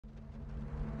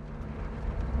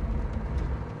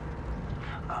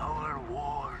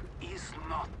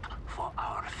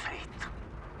fate.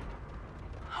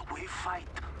 We fight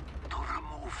to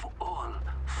remove all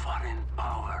foreign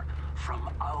power from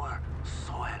our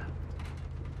soil.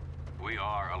 We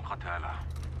are Al-Qatala.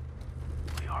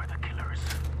 We are the killers.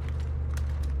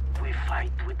 We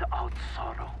fight without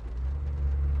sorrow.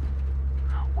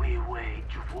 We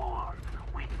wage war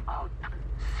without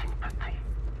sympathy.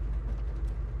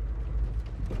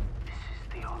 This is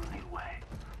the only way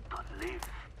to live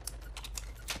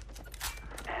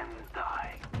and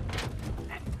die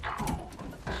a true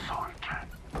soldier.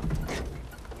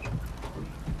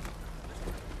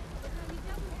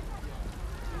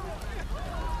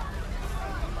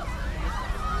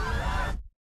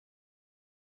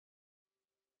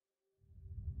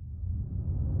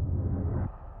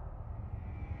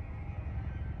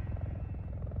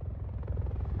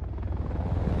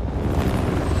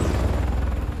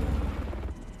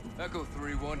 Echo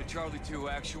 3-1 to Charlie 2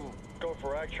 actual. Go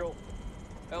for actual.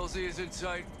 LZ is in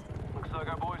sight. Looks like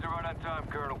our boys are right on time,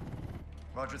 Colonel.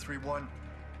 Roger 3-1.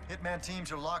 Hitman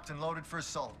teams are locked and loaded for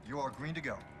assault. You are green to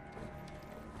go.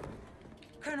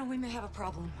 Colonel, we may have a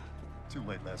problem. Too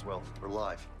late, Laswell. We're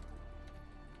live.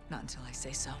 Not until I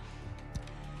say so.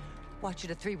 Watch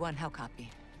it at 3-1, how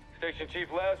copy? Station Chief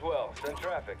Laswell, send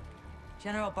traffic.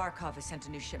 General Barkov has sent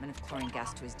a new shipment of chlorine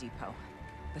gas to his depot.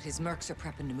 But his mercs are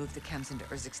prepping to move the chems into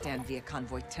Urzikstan via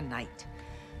convoy tonight.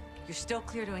 You're still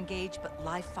clear to engage, but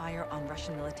live fire on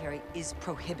Russian military is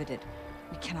prohibited.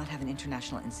 We cannot have an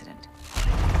international incident.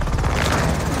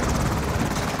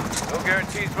 No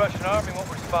guarantees Russian army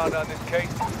won't respond on this case.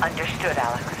 Understood,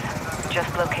 Alex.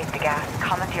 Just locate the gas,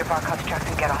 commandeer Barkov's trucks,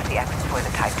 and get off the X before the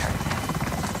tide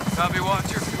turns. Copy,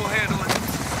 Watcher. We'll handle it.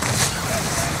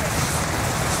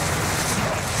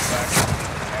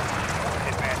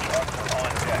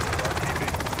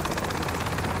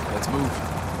 Let's move.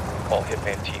 All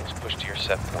Hitman teams push to your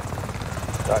set point.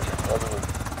 Roger, over move.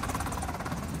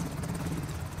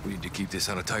 We need to keep this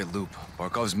on a tight loop.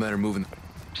 Barkov's men are moving.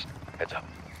 Heads up.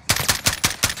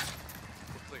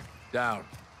 Down.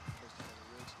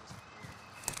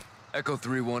 Echo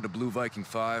 3-1 to Blue Viking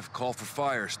 5. Call for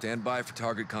fire. Stand by for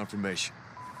target confirmation.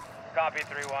 Copy,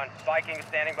 3-1. Viking is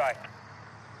standing by.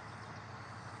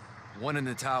 One in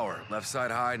the tower. Left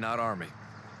side high, not army.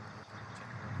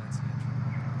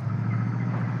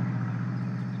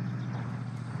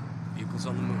 Vehicles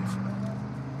on the move.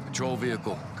 Patrol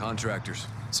vehicle. Contractors.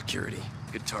 Security.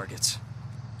 Good targets.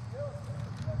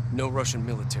 No Russian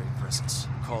military presence.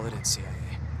 Call it in, CIA.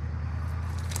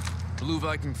 Blue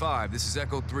Viking 5, this is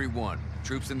Echo 3-1.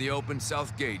 Troops in the open,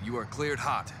 south gate. You are cleared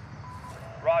hot.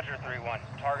 Roger, 3-1.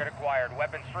 Target acquired.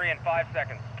 Weapons free in 5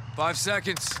 seconds. 5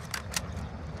 seconds.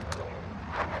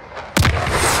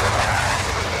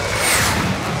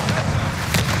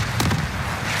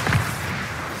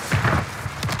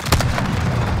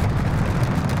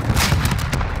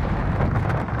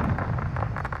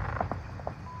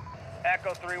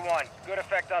 Echo 3-1. Good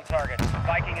effect on target.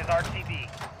 Viking is RTB.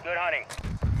 Good hunting.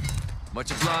 Much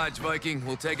obliged, Viking.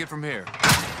 We'll take it from here.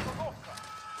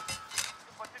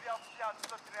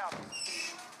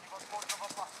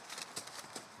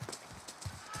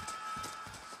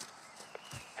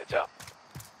 Heads up.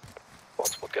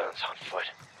 Multiple guns on foot.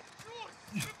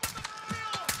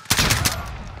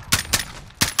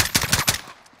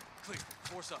 Clear.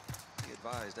 Force up. Be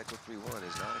advised, Echo 3-1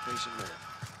 is not a patient man.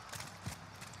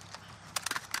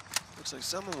 Looks like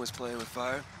someone was playing with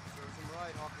fire. Serves him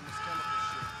right, hawking this chemical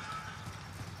shit.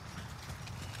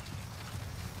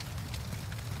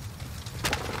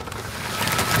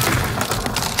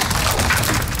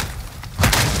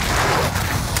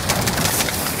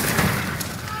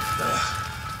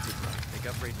 They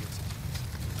got radios.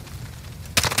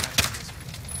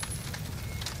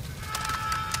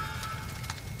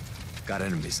 Got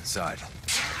enemies inside.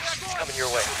 Coming your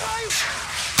way.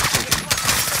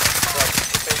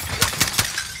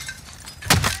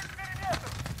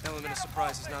 Element of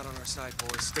surprise is not on our side,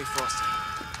 boys. Stay frosty.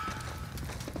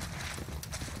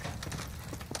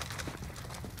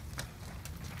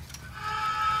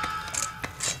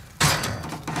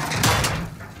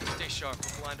 Stay sharp.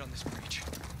 We're blind on this breach.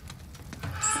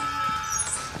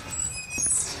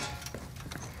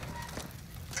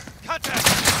 Contact!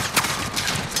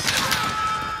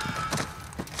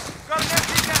 Got an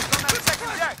empty gas on that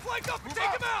second deck. Flank up and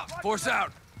take him out! Force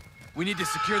out. We need to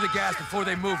secure the gas before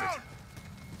they move it.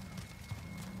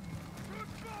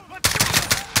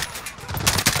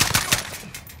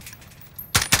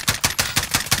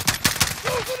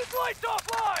 Moving his lights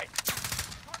offline!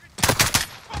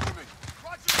 Cover me!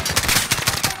 Roger!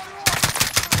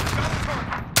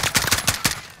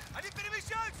 Они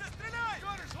перемещаются! Стреляй!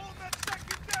 Gunners, hold that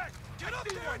second deck! Get up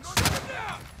there and shoot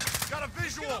down! Got a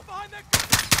visual!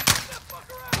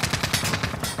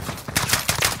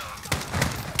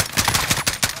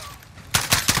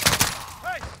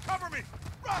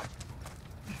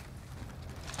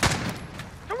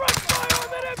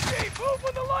 move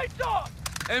when the light's off!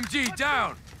 MG,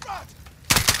 down!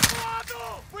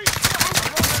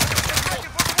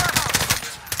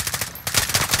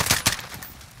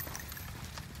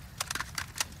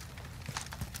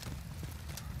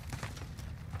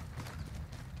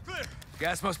 Clear!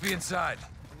 Gas must be inside.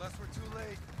 Unless we're too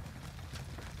late.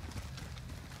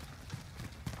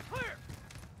 Clear!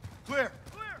 Clear!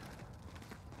 Clear!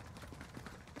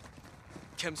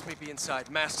 Chems may be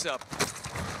inside. Masks up.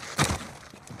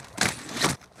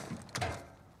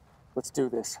 Let's do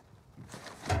this.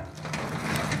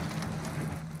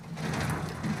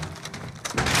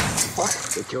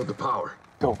 What? They killed the power.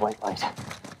 Go white light.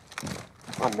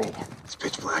 On me. It's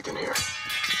pitch black in here.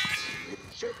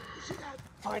 Shit, you see that?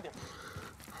 Find him.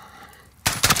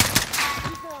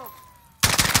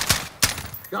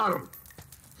 Got him.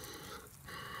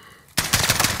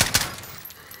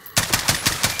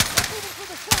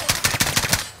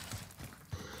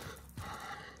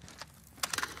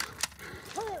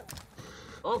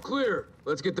 All clear.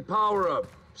 Let's get the power up.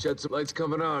 Shed some lights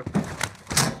coming on.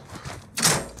 Power's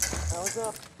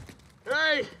up.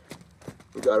 Hey!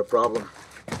 We got a problem.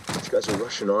 These guys are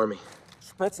Russian army.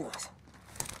 Spetsnaz.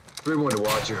 3-1 to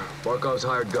Watcher. Barkov's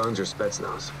hired guns or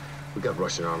Spetsnaz. We got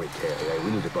Russian army KIA. We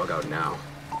need to bug out now.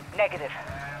 Negative.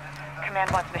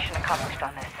 Command wants mission accomplished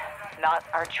on this. Not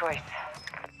our choice.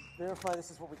 Verify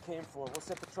this is what we came for. We'll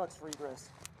set the trucks for egress.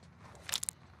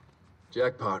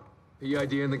 Jackpot.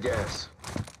 PID in the gas.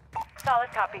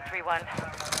 Solid copy, 3-1.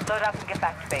 Load up and get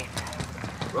back to base.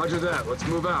 Roger that. Let's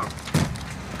move out.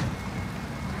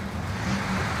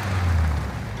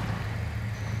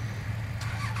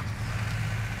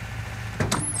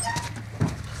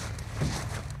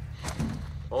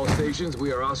 All stations,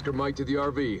 we are Oscar Mike to the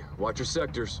RV. Watch your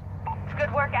sectors. It's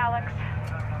good work, Alex.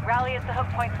 Rally is the hook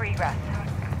point for egress.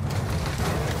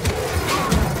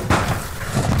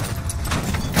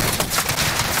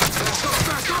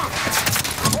 Back off!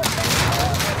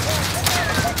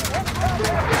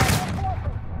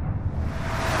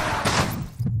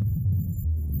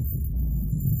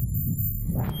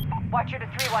 Watcher to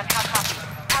 3-1, how copy?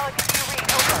 Alex, do you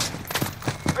read? Over.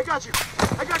 I got you,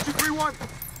 3-1.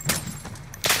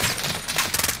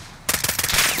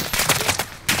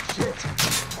 Shit.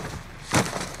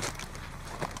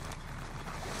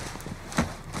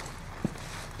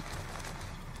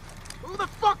 Who the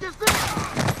fuck is this?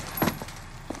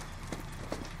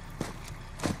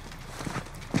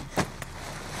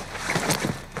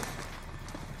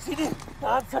 Sidi,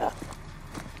 answer.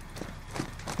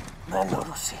 Mano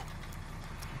Rusi.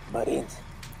 Marines.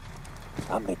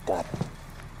 Amitan.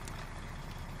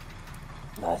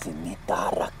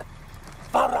 Nazinitarak.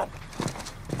 Farah.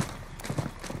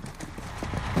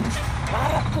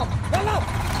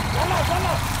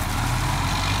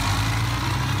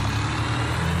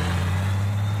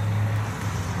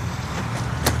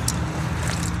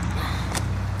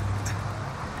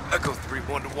 Echo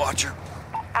 3-1 to Watcher.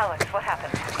 Alex, what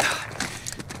happened?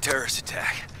 Terrorist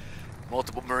attack.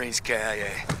 Multiple Marines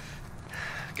KIA.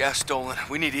 Gas stolen.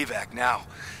 We need evac now.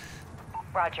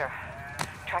 Roger.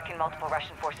 Tracking multiple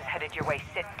Russian forces headed your way.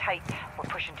 Sit tight. We're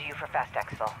pushing to you for fast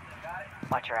exfil.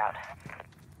 Watcher out.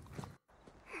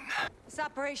 This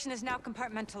operation is now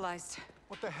compartmentalized.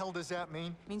 What the hell does that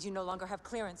mean? Means you no longer have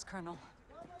clearance, Colonel.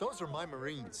 Those are my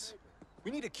Marines.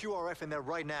 We need a QRF in there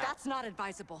right now. That's not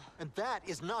advisable. And that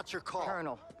is not your call.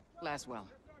 Colonel, Laswell.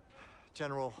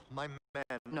 General, my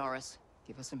man. Norris,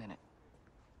 give us a minute.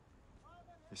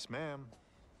 Yes, ma'am.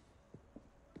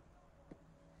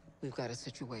 We've got a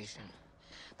situation.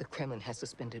 The Kremlin has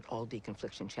suspended all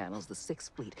deconfliction channels. The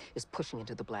Sixth Fleet is pushing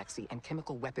into the Black Sea, and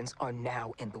chemical weapons are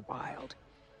now in the wild.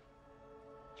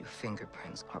 Your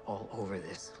fingerprints are all over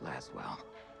this, Laswell.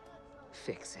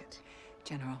 Fix it.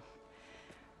 General,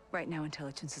 right now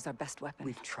intelligence is our best weapon.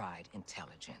 We've tried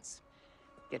intelligence.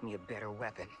 Get me a better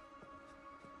weapon.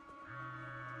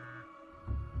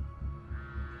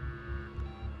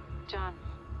 John.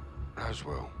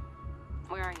 Laswell.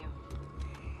 Where are you?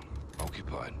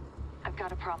 Occupied. I've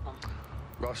got a problem.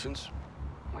 Russians?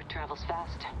 Word travels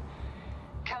fast.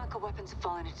 Chemical weapons have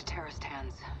fallen into terrorist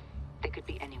hands. They could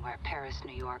be anywhere. Paris,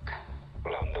 New York.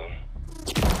 London.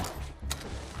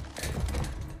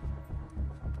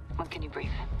 When can you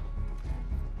brief?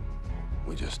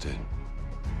 We just did.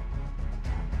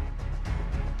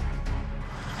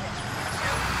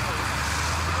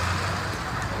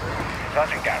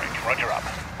 Sergeant Garrick, roger up.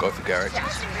 Go for Garrick.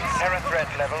 Terror threat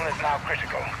level is now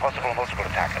critical. Possible multiple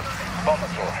attackers.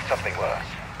 Bombers or something worse.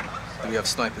 Do we have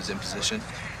snipers in position?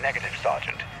 Negative,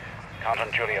 Sergeant. Can't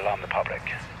unduly alarm the public.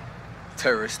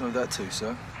 Terrorists know that too,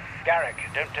 sir. Garrick,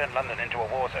 don't turn London into a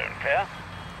war zone, clear?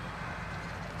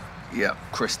 Yeah,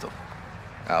 crystal.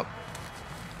 Out.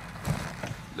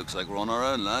 Looks like we're on our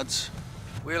own, lads.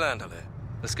 We'll handle it.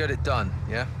 Let's get it done,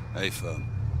 yeah? Hey, firm.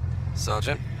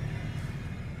 Sergeant?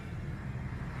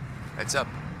 Heads up.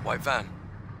 White van.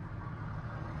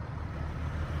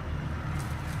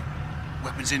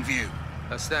 Weapons in view.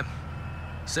 That's them.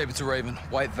 Saber to Raven.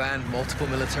 White van, multiple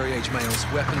military-age males.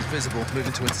 Weapons visible.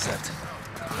 Moving to intercept.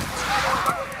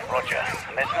 Roger.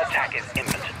 Unless an attack is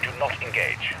imminent, do not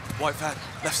engage. White van,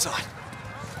 left side.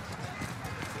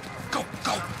 Go,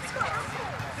 go!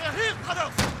 They're here,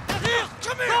 brothers! They're here!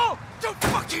 Come here! Go! Don't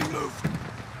fucking move!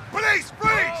 Police, freeze!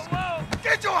 Whoa, whoa.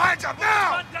 Get your hands up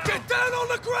now! Get down on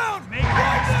the ground! Right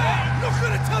there! Not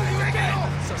gonna tell you again!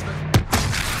 Suspect.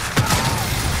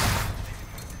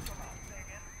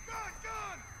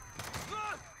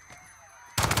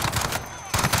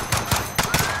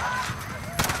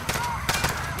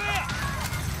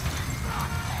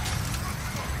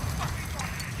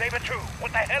 Saber 2,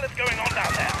 what the hell is going on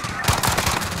down there?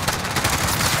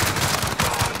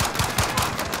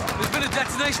 There's been a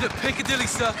detonation at Piccadilly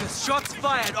Circus. Shots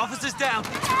fired, officers down.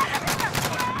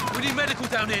 We need medical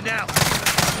down here now.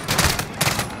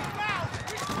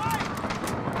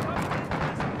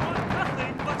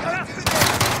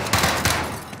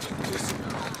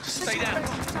 Stay down.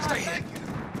 Stay here.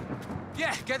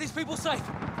 Yeah, get these people safe.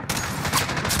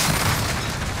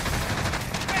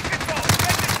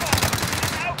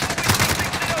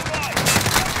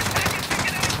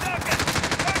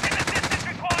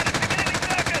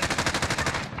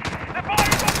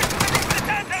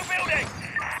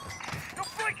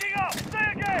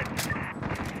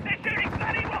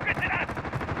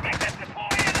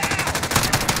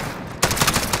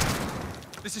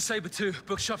 This is Saber 2.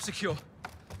 Bookshop secure.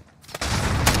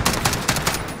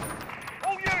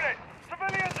 All units!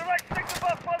 Civilians are exiting the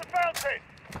bus by the fountain!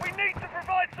 We need to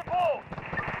provide support!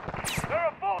 There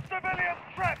are 4 civilians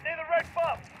trapped near the red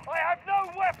bus! I have no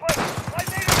weapons! I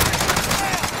need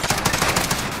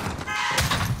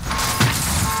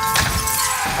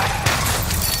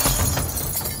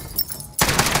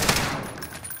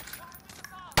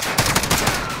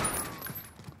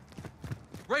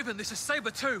Raven, this is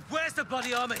Saber 2. Where's the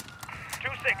bloody army? 2-6,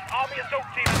 Army assault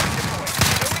team has been deployed.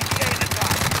 No ETA in the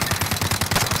time.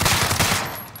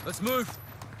 Let's move.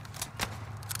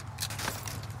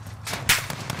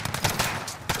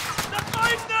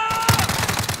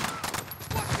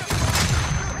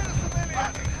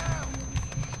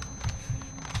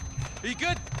 Are you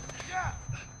good? Yeah!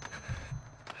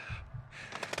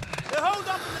 They're holed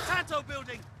up in the Tanto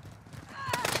building!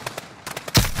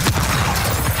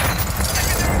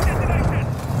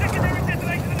 Secondary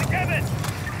detonation in the cabin!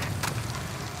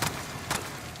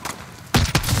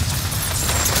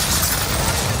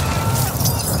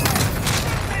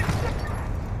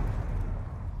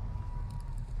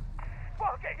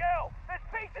 Fucking hell! There's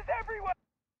pieces everywhere!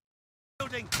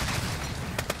 Building!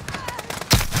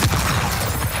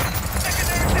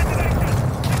 Secondary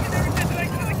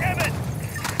detonation in the cabin!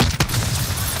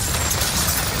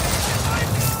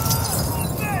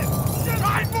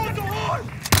 Right for the horn!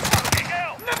 Fucking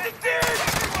hell! Nothing did!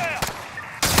 Everywhere!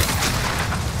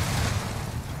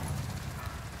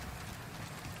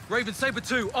 Raven, Saber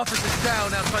 2. Officers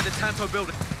down outside the Tanto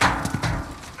building.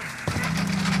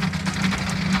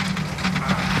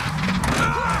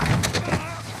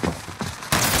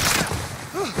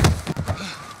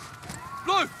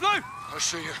 Blue! Blue! I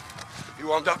see you.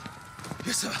 You armed up?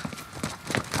 Yes, sir.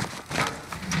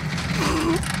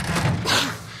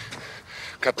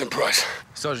 Captain Price.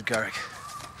 Sergeant Garrick.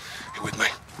 You with me?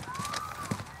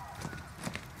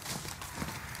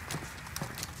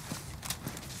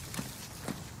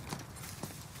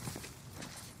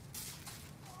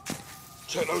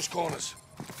 Check those corners.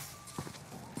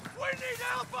 We need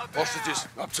help up Hostages,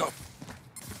 up top.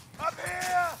 Up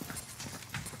here!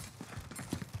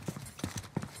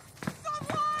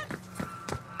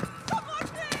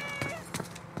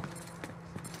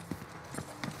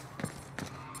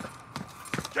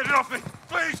 Get it off me!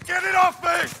 Please, get it off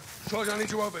me! Sergeant, I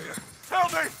need you over here.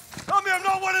 Help me! Help me, I'm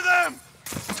not one of them!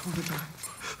 I don't want to die.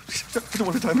 I don't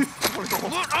want to go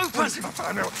home. Look, I want to see my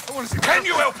family. I want to see. Can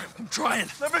you help him? I'm trying.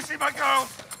 Let me see my girl.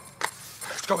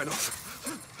 It's going off.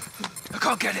 I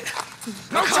can't get it.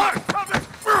 No time! Help me!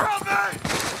 Help me!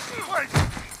 Wait!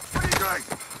 What are you doing?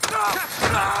 No!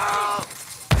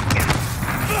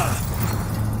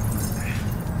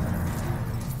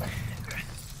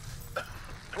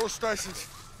 All stations.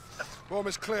 Bomb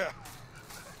is clear.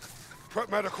 Prep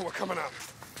medical, we're coming out.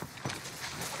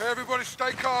 Okay, everybody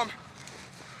stay calm.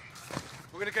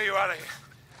 We're gonna get you out of here.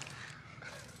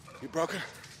 You broken?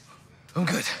 I'm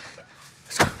good.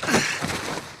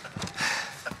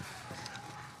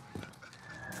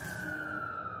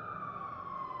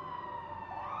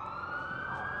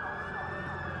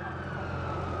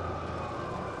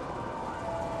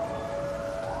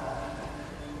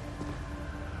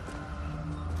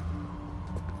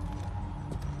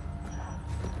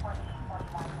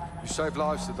 saved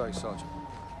lives today, Sergeant.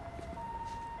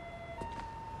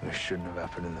 It shouldn't have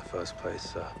happened in the first place,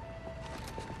 sir.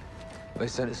 They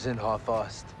sent us in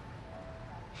half-assed.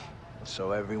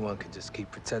 So everyone can just keep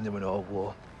pretending we're not at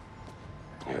war.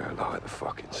 Yeah, like the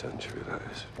fucking century, that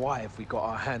is. Why have we got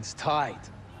our hands tied?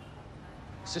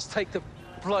 Let's just take the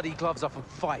bloody gloves off and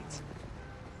fight.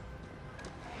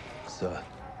 Sir.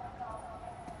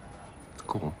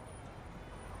 Go on.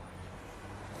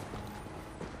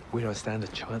 We don't stand a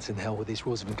chance in hell with these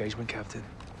rules of engagement, Captain.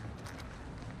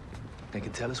 They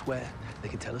can tell us where, they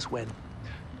can tell us when.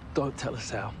 Don't tell us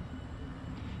how.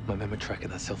 My men were tracking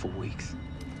that cell for weeks.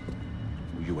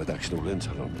 You had actual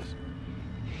intel on this?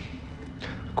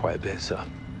 Quite a bit, sir.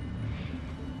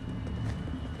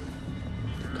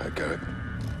 Okay, Garrick.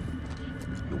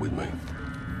 You're with me.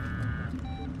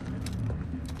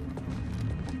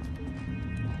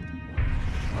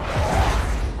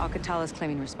 Al-Qatala's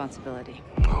claiming responsibility.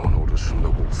 On orders from the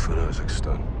Wolf in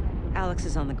Urzikstan. Alex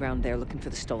is on the ground there looking for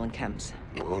the stolen chems.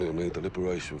 Well, he'll need the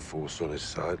Liberation Force on his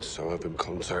side, so have him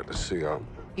contact the CR.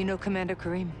 You know Commander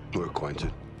Karim? We're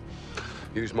acquainted.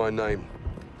 Use my name,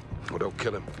 or they'll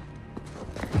kill him.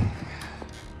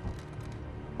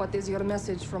 What is your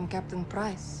message from Captain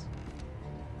Price?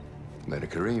 Commander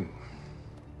Karim.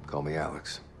 Call me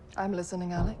Alex. I'm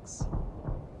listening, Alex.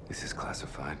 This is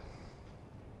classified.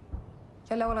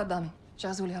 يلا ولد دامي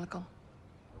جهزوا لي هالكم.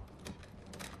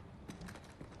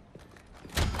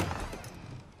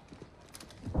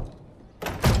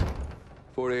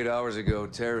 "48 hours ago,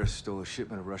 terrorists stole a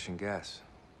shipment of Russian gas.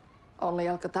 Only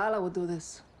Al-Qatala would do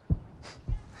this.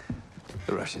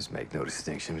 The Russians make no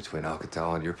distinction between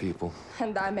Al-Qatala and your people.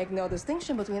 And I make no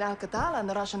distinction between Al-Qatala and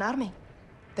the Russian army.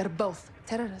 They're both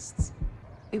terrorists.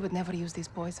 We would never use these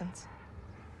poisons.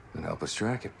 Then help us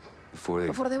track it before they...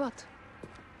 Before they what?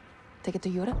 Take it to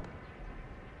Europe?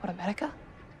 Or America?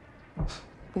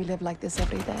 We live like this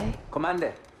every day.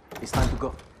 Commander, it's time to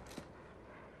go.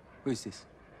 Who is this?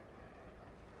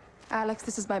 Alex,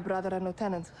 this is my brother and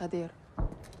Lieutenant Hadir.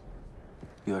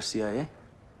 You are CIA?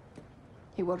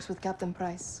 He works with Captain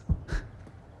Price.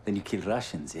 Then you kill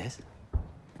Russians, yes?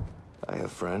 I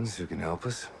have friends who can help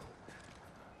us.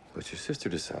 But your sister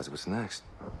decides what's next.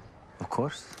 Of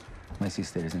course. My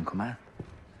sister is in command.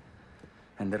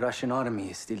 And the Russian army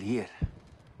is still here.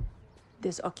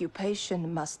 This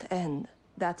occupation must end.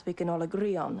 That we can all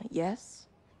agree on, yes?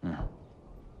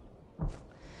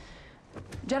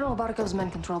 General Barkov's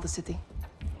men control the city.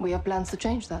 We have plans to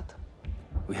change that.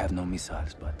 We have no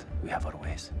missiles, but we have our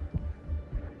ways.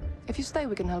 If you stay,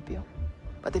 we can help you.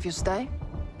 But if you stay,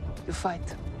 you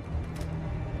fight.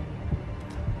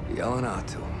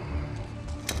 Yalanatu.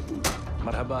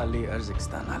 Marhaba Ali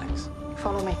Urzikstan, Alex.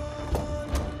 Follow me.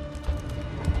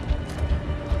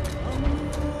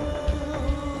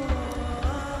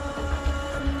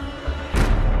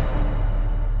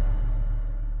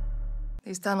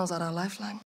 These tunnels are our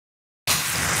lifeline.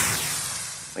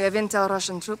 We have intel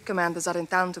Russian troop commanders are in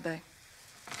town today.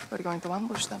 We're going to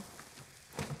ambush them.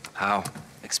 How?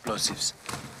 Explosives.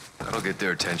 That'll get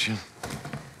their attention.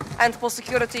 And pull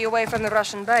security away from the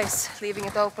Russian base, leaving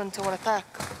it open to an attack.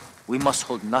 We must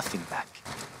hold nothing back.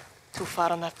 Too far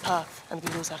on that path, and we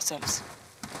lose ourselves.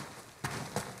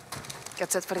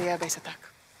 Get set for the airbase attack.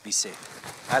 Be safe.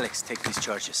 Alex, take these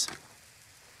charges.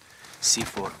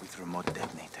 C4 with remote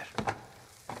detonator.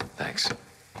 Thanks.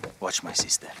 Watch my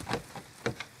sister.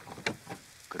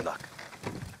 Good luck.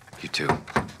 You too.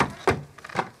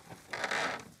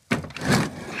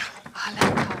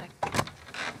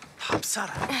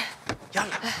 Sarah.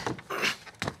 Yalla.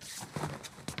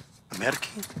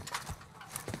 American?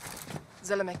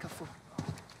 زلمة كفو.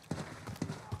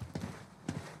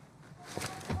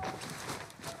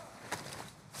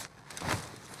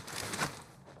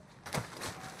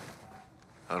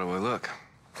 How do I look?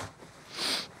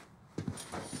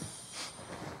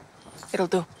 It'll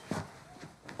do.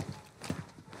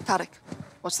 Tarek,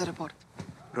 what's the report?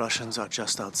 Russians are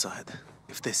just outside.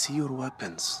 If they see your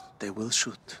weapons, they will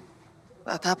shoot.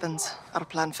 That happens. Our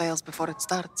plan fails before it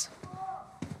starts.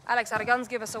 Alex, our guns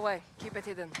give us away. Keep it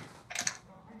hidden.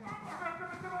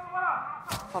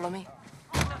 Follow me.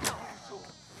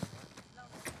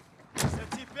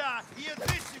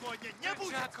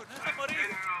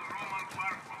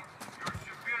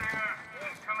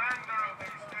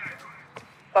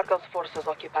 Barkov's forces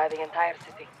occupy the entire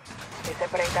city. They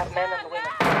separate our men and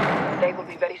women. They will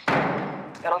be very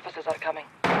strict. Their officers are coming.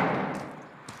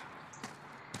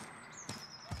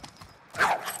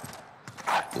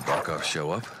 Will Barkov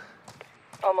show up?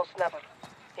 Almost never.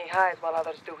 He hides while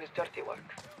others do his dirty work.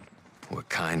 What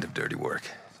kind of dirty work?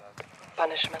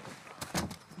 Punishment.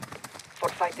 for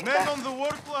fighting Men back. on the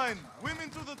work line! Women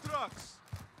to the trucks!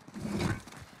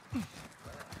 In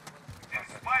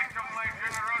spite of my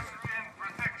generosity and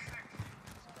protection,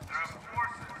 there are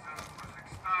forces in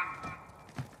Uzbekistan.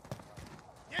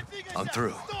 I'm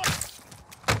through.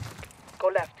 Go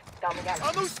left, down the alley.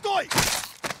 А ну стой!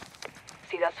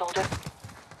 See that soldier?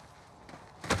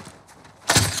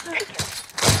 Take him.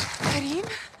 Karim?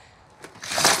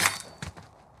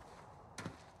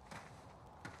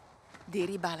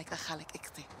 Diri balik achalik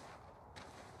ikti.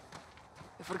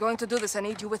 If we're going to do this, I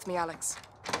need you with me, Alex.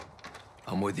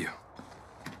 I'm with you.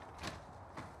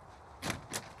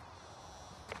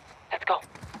 Let's go.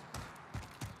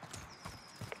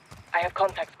 I have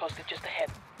contacts posted just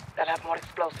ahead. They'll have more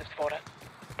explosives for us.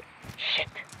 Shit.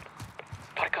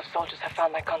 Barkov soldiers have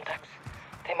found my contacts.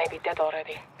 They may be dead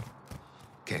already.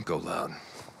 Can't go loud.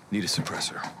 Need a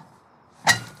suppressor.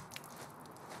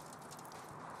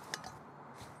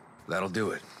 That'll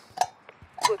do it.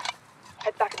 Good.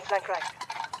 Head back and flank right.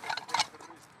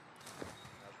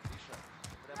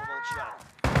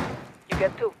 You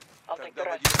get two. I'll take the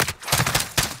rest.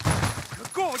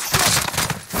 Go, shot!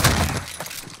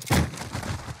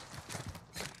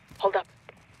 Hold up.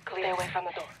 Clear away from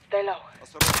the door. Stay low.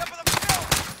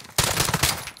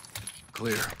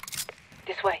 Clear.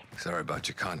 This way. Sorry about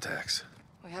your contacts.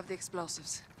 We have the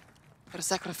explosives. Your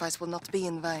sacrifice will not be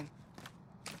in vain.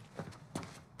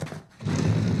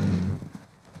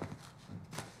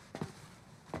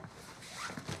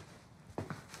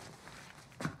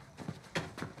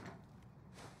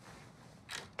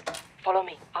 Follow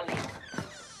me. I'll lead.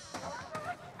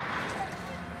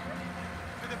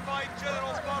 To the five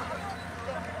generals, Barker.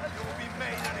 You will be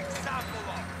made an example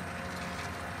of.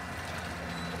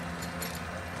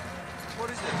 What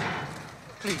is this?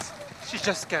 Please, she's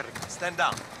just scared. Stand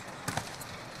down.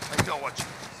 I know what you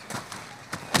mean.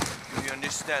 Do you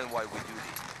understand why we do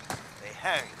this? They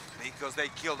hanged because they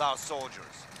killed our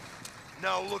soldiers.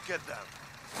 Now look at them.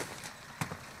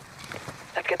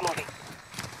 Let's get moving.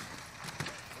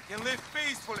 We can live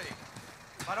peacefully,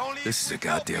 but only This is a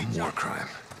goddamn war crime.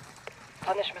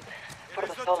 Punishment for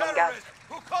the stolen gas.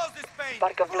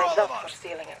 Barkov blames us for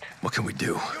stealing it. What can we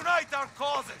do? Unite our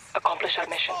causes. Accomplish our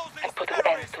mission and put an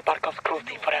end to Barkov's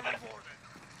cruelty forever.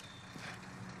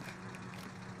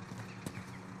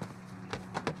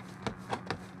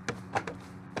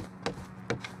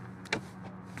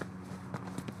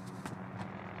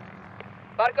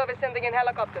 Barkov is sending in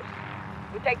helicopters.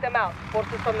 We take them out.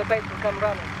 Forces from the base will come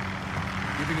running.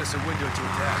 Giving us a window to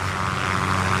attack.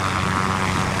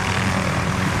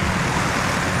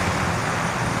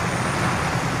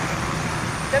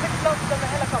 Them explosives on the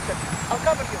helicopter. I'll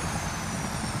cover you.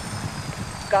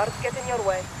 Guards get in your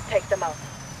way. Take them out.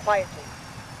 Quietly.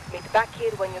 Meet back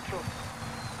here when you're through.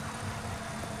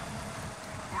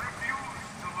 Who refuse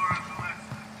to learn the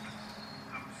lesson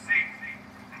of safety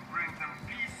and bring them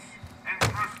peace and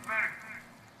prosperity.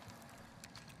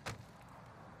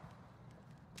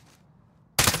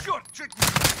 Sure, trick me.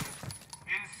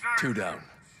 Two down.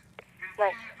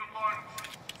 Nice. To launch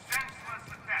senseless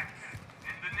attacks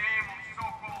in the name of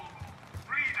so-called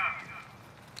freedom.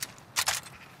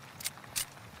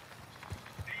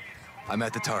 I'm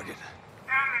at the target.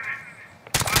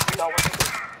 No one.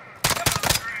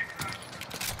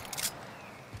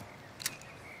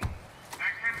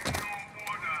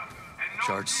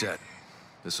 Charge set.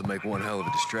 This'll make one hell of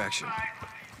a distraction.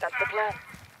 That's the plan.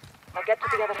 I'll get to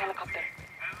the other helicopter.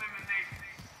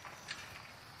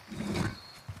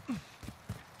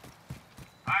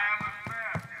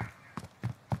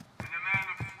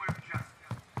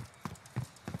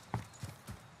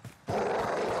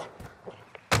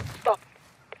 Stop.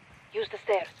 Use the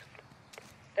stairs.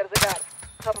 There's a guard.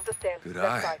 Top of the stairs. Good left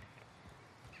eye. side.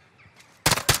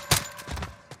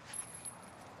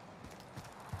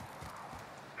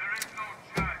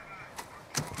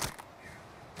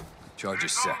 Charge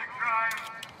is set.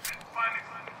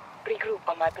 Regroup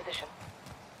on my position.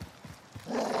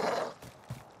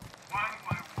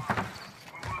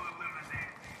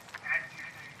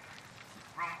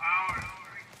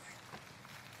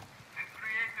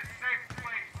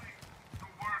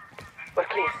 We're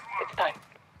clear. It's time.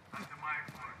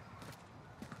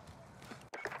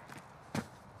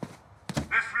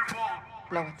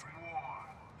 Blow it.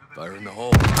 Fire in the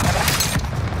hole.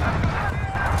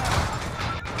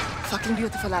 Fucking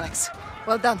beautiful, Alex.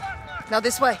 Well done. Now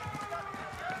this way.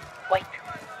 Wait.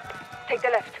 Take the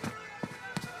left.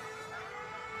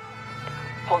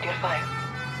 Hold your fire.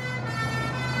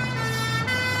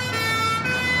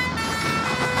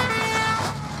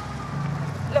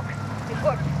 Look, it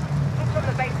worked. Troops from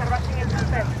the base are rushing into the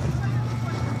fence.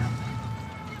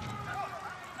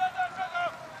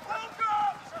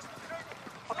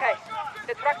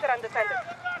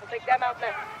 out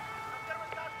next.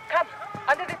 Come,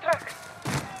 under the truck.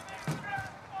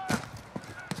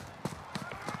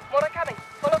 More are coming.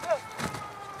 Follow close.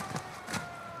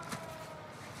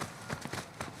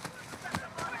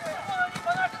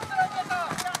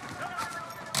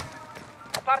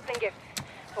 A parting gift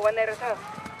for when they return.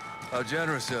 How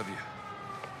generous of you.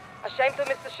 A shame to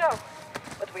miss the show,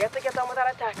 but we have to get on with our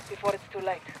attacks before it's too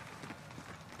late.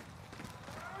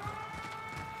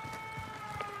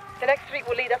 The next street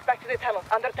will lead us back to the tunnels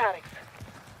under Tarek's.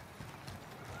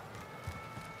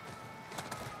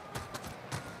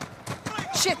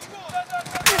 Shit!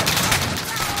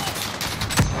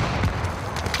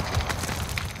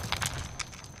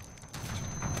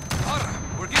 Farah,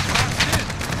 we're getting locked in.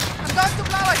 I'm going to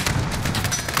blow it!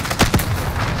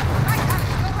 Right,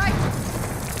 go right!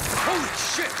 Holy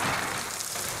shit!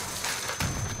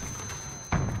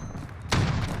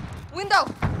 Window!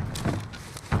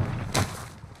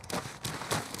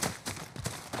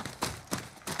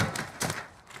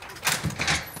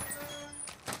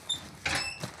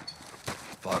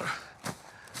 Farah,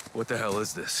 what the hell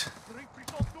is this?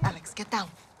 Alex, get down.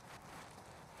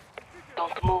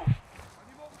 Don't move.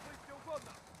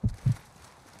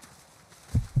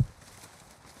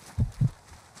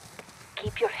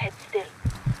 Keep your head still.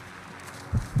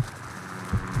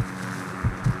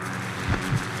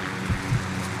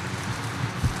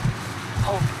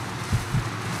 Hold.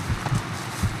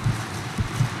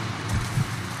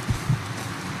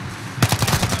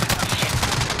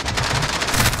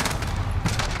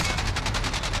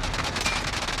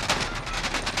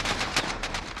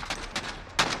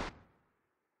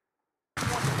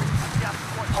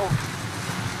 Hold.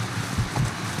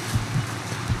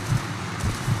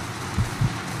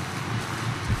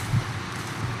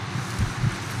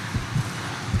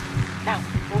 Now,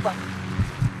 move on.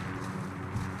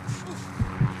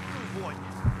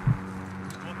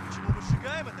 Вот почему мы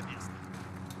сжигаем это место.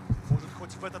 Может,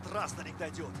 хоть в этот раз до них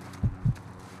дойдет.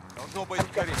 Должно быть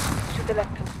скорее. To the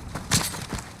left.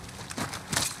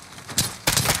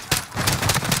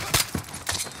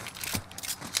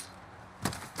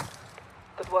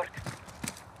 Good work.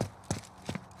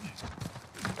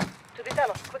 To the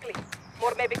tunnel, quickly.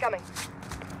 More may be coming.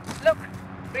 Look,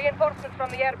 reinforcements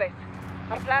from the airbase.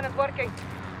 Our plan is working.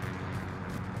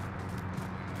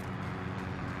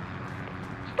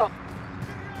 Stop.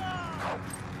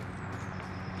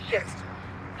 Shit.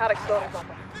 Tarek's door is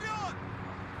open.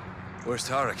 Where's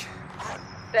Tarek?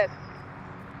 Dead.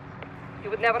 He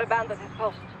would never abandon his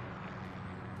post.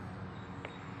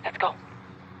 Let's go.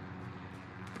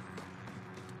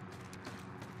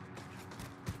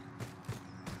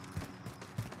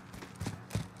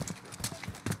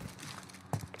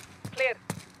 Clear.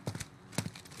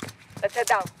 Let's head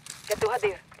down. Get to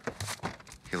Hadir.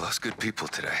 You lost good people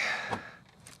today.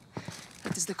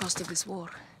 That is the cost of this war.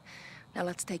 Now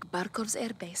let's take Barkov's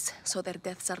airbase, so their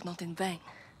deaths are not in vain.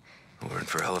 We're in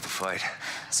for a hell of a fight.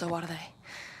 So are they.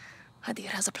 Hadir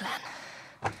has a plan.